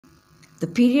the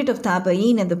period of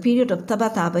Taba'een and the period of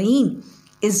Taba'een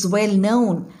is well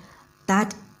known,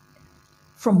 that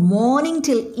from morning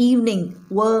till evening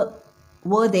were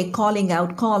they calling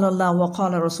out, Qala Allah wa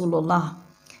qala Rasulullah,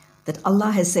 that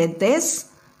Allah has said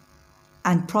this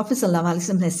and Prophet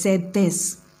ﷺ has said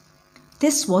this.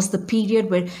 This was the period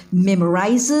where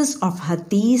memorizers of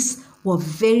hadith were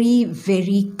very,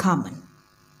 very common.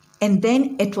 And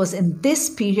then it was in this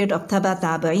period of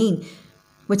Taba'een,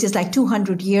 which is like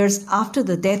 200 years after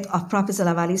the death of Prophet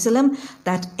ﷺ,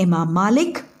 that Imam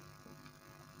Malik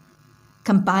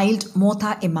compiled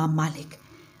Muwatta Imam Malik.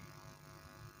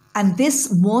 And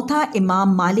this Muwatta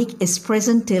Imam Malik is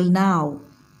present till now.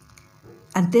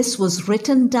 And this was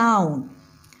written down.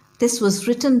 This was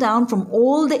written down from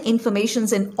all the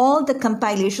informations and all the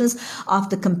compilations of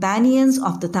the companions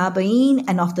of the Taba'een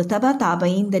and of the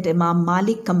Taba'een, that Imam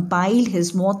Malik compiled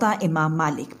his Muwatta Imam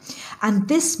Malik. And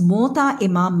this Muwatta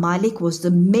Imam Malik was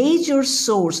the major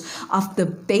source of the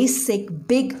basic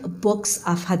big books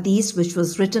of hadith which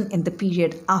was written in the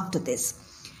period after this.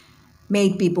 May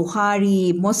it be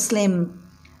Bukhari, Muslim,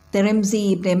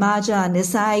 Tirmidhi, Ibn Majah,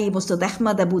 Nisa, Musnad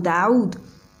Ahmad, Abu Dawood.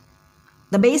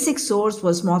 The basic source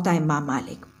was Muwatta Imam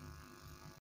Malik.